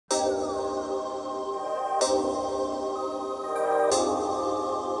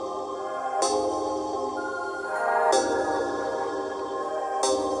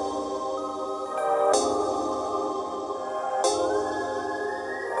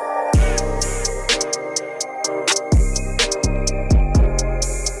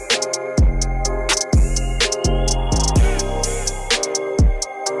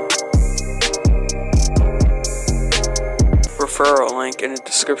link in the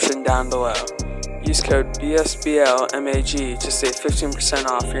description down below. Use code BSBLMAG to save 15%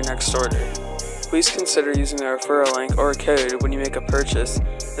 off your next order. Please consider using a referral link or a code when you make a purchase,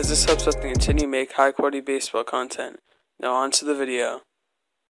 as this helps us to continue to make high quality baseball content. Now on to the video.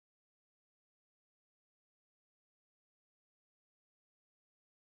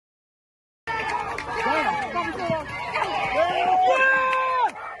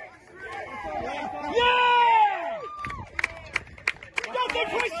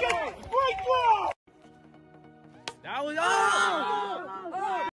 That was out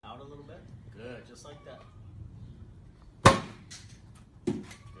a little bit. Good, just like that.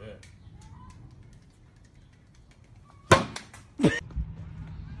 Good.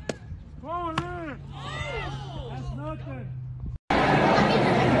 Come on, man. That's nothing.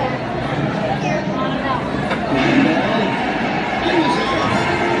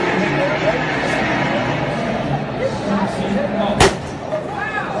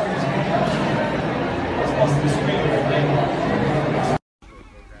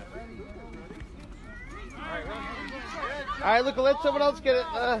 All right, look, let someone else get it.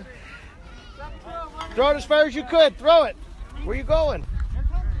 Throw it as far as you could. Throw it. Where you going?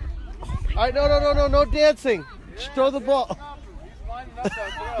 All right, no dancing. Just throw the ball.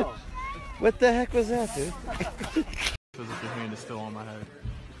 What the heck was that, dude? Feels like your hand is still on my head.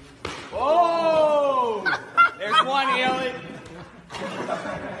 Oh! There's one, Ellie.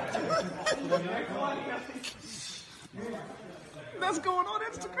 That's going on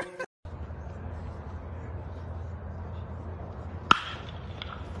Instagram.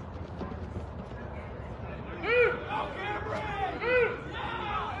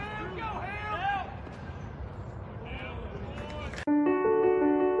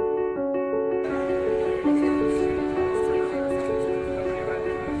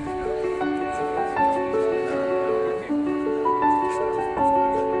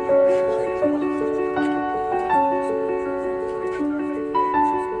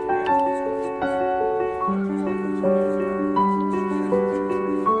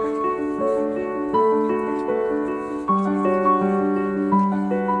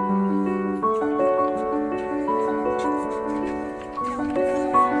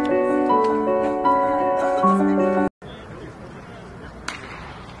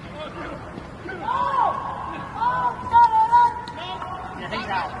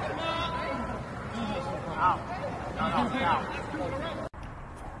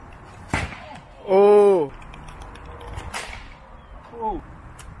 Oh. Oh.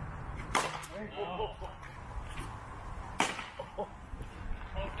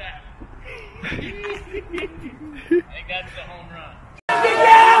 Hold that. I think that's the home run. Get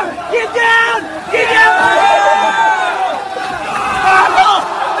down! Get down! Get down!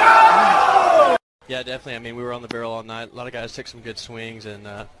 Yeah, definitely. I mean, we were on the barrel all night. A lot of guys took some good swings, and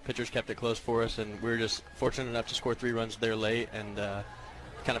pitchers kept it close for us, and we were just fortunate enough to score 3 runs there late and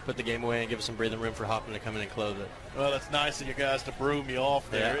kind of put the game away and give us some breathing room for Hoffman to come in and close it. Well, it's nice of you guys to broom you off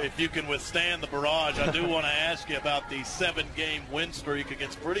there. Yeah. If you can withstand the barrage, I do want to ask you about the 7-game win streak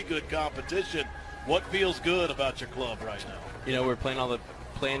against pretty good competition. What feels good about your club right now? You know, we're playing all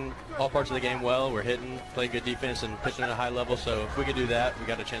parts of the game well. We're hitting, playing good defense, and pitching at a high level. So if we can do that, we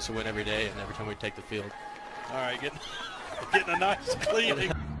got a chance to win every day and every time we take the field. All right, getting a nice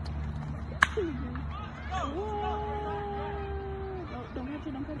cleaning.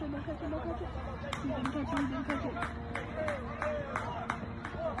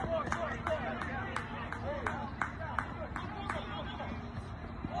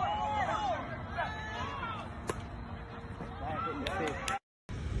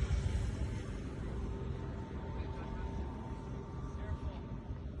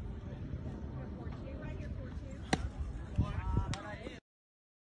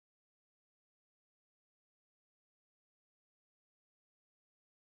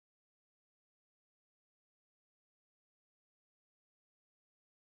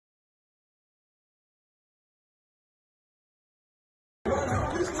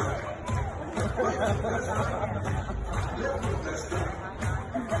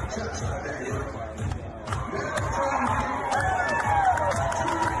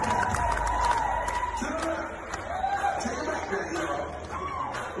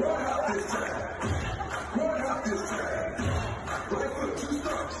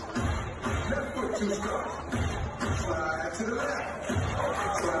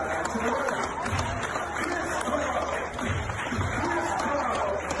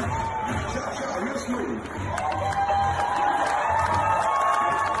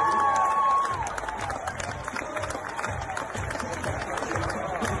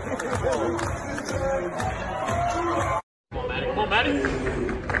 Come on, Maddie.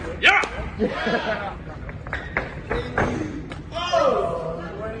 Yeah!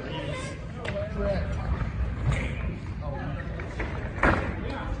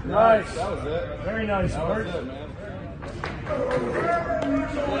 Nice. That was it. Very nice work. That was it, man.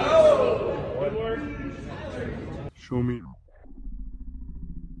 Good work. Show me.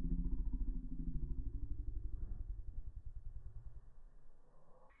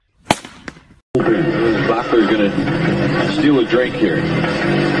 Bachler's going to steal a drink here.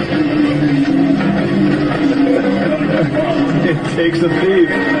 It takes a thief.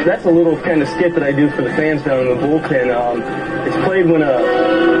 That's a little kind of skit that I do for the fans down in the bullpen. It's played when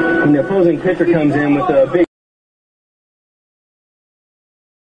the opposing pitcher comes in with a big.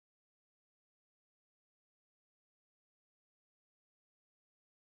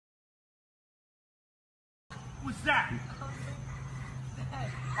 What's that?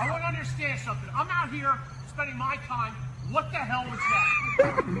 I want to understand something. I'm out here spending my time. What the hell was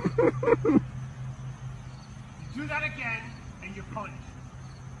that? You do that again, and you're punished.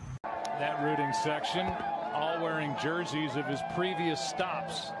 That rooting section, all wearing jerseys of his previous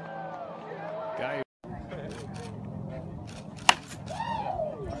stops. Guy.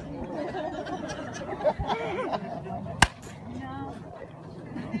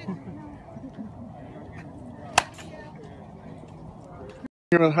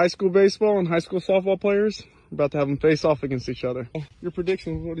 About high school baseball and high school softball players. We're about to have them face off against each other. Your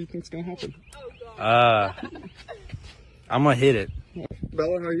predictions, what do you think's going to happen? I'm going to hit it.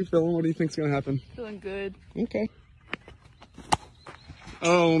 Bella, how are you feeling? What do you think's going to happen? Feeling good. Okay.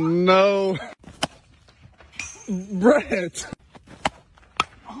 Oh, no. Brett.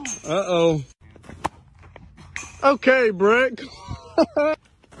 Uh-oh. Okay, Brett.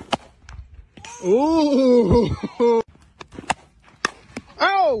 Ooh.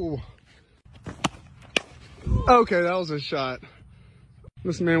 Ow! Okay, that was a shot.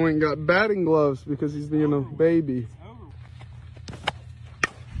 This man went and got batting gloves because he's being a baby.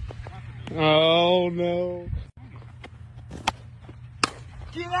 Oh, no.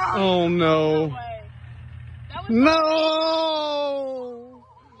 Get out! Oh, no. That was No!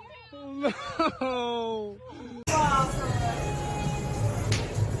 No!